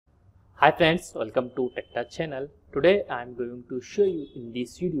Hi friends, welcome to TechTouch channel. Today I am going to show you in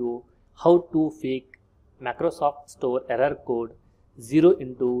this video how to fix Microsoft Store error code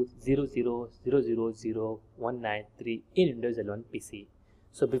 0x00000193 in Windows 11 PC.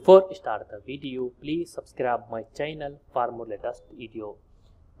 So before I start the video, please subscribe my channel for more latest video.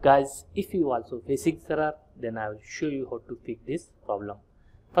 Guys, if you also facing this error, then I will show you how to fix this problem.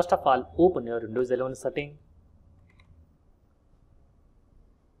 First of all, open your Windows 11 setting.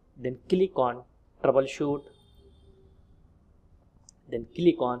 Then click on troubleshoot, then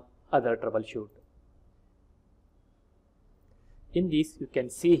click on other troubleshoot. In this you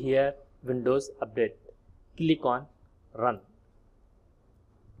can see here Windows update. Click on run.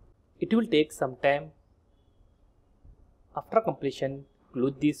 It will take some time. After completion,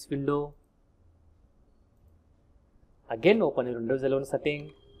 close this window. Again open your Windows 11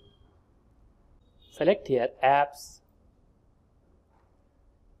 setting. Select here apps.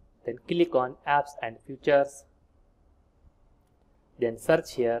 Then click on apps and features. Then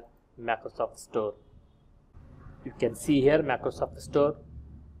search here Microsoft Store. You can see here Microsoft Store.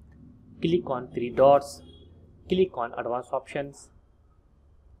 Click on three dots. Click on advanced options.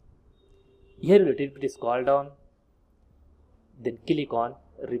 Here a little bit scroll down. Then click on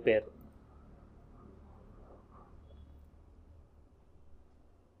repair.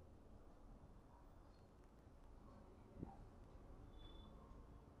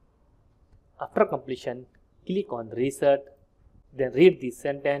 After completion, click on reset. Then read this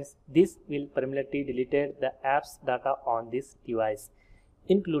sentence. This will permanently delete the app's data on this device,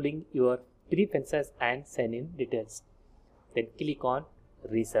 including your preferences and sign-in details. Then click on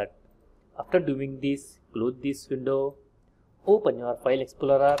reset. After doing this, close this window. Open your File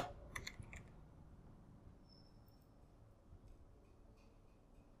Explorer.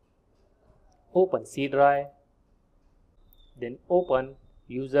 Open C drive. Then open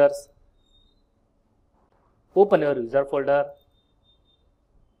users. Open your user folder.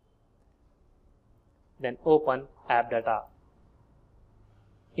 Then open app data.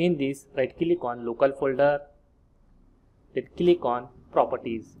 In this, right click on local folder. Then click on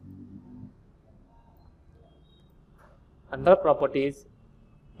properties. Under properties,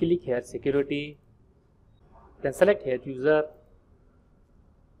 click here security. Then select here user.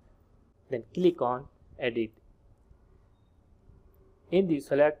 Then click on edit. In this,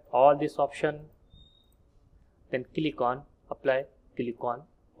 select all this option. Then click on apply, click on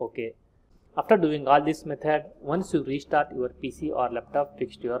OK. After doing all this method, once you restart your PC or laptop,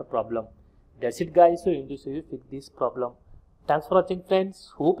 fixed your problem. That's it guys, so in this video fix this problem. Thanks for watching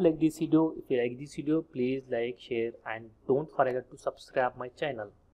friends. Hope like this video. If you like this video, please like, share and don't forget to subscribe my channel.